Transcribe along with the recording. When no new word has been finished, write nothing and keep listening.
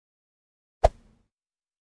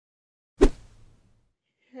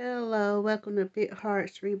Hello, welcome to Big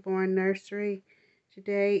Hearts Reborn Nursery.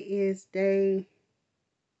 Today is day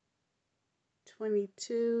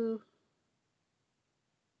 22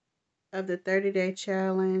 of the 30-day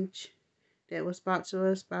challenge that was brought to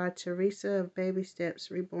us by Teresa of Baby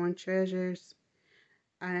Steps Reborn Treasures.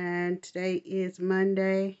 And today is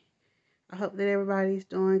Monday. I hope that everybody's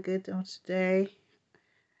doing good today.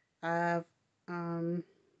 I've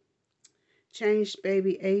changed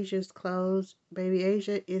Baby Asia's clothes. Baby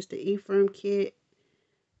Asia is the Ephraim kit.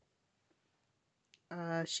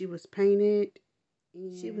 She was painted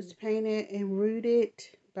and rooted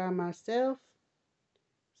by myself.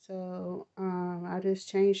 So I just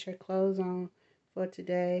changed her clothes on for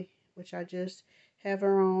today, which I just have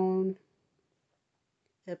her on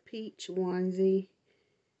a peach onesie.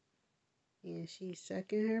 And she's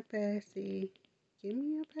sucking her passy. Give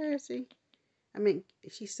me your passy.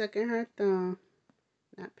 She's sucking her thumb,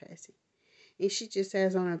 not passy. And she just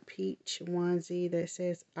has on a peach onesie that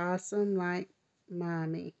says awesome like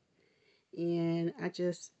mommy. And I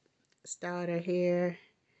just styled her hair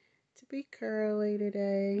to be curly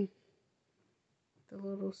today. The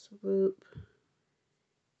little swoop.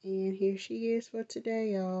 And here she is for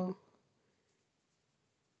today, y'all.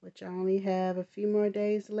 Which I only have a few more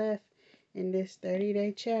days left in this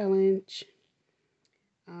 30-day challenge.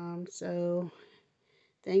 So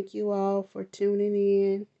thank you all for tuning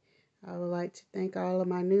in. I would like to thank all of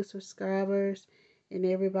my new subscribers and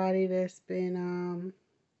everybody that's been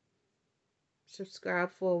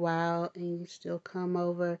subscribed for a while and you still come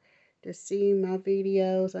over to see my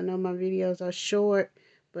videos. I know my videos are short,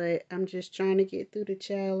 but I'm just trying to get through the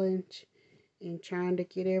challenge and trying to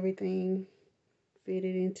get everything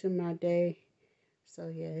fitted into my day. So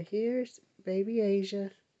yeah, here's Baby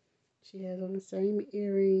Asia. She has on the same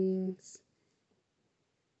earrings.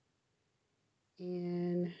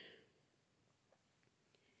 And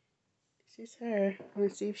this is her. I'm gonna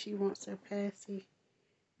see if she wants her passy.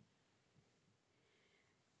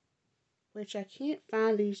 Which I can't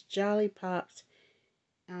find these Jolly Pops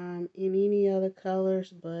in any other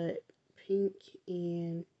colors but pink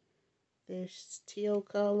and this teal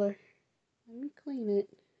color. Let me clean it.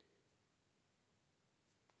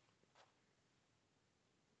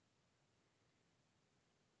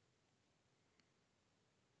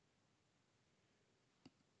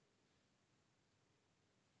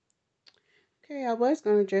 Okay, I was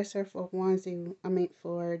going to dress her for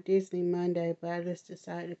for Disney Monday, but I just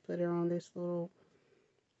decided to put her on this little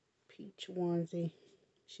peach onesie.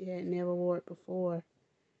 She had never wore it before.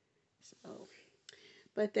 So,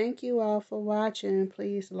 but thank you all for watching.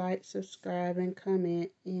 Please like, subscribe, and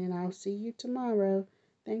comment, and I'll see you tomorrow.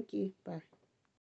 Thank you. Bye.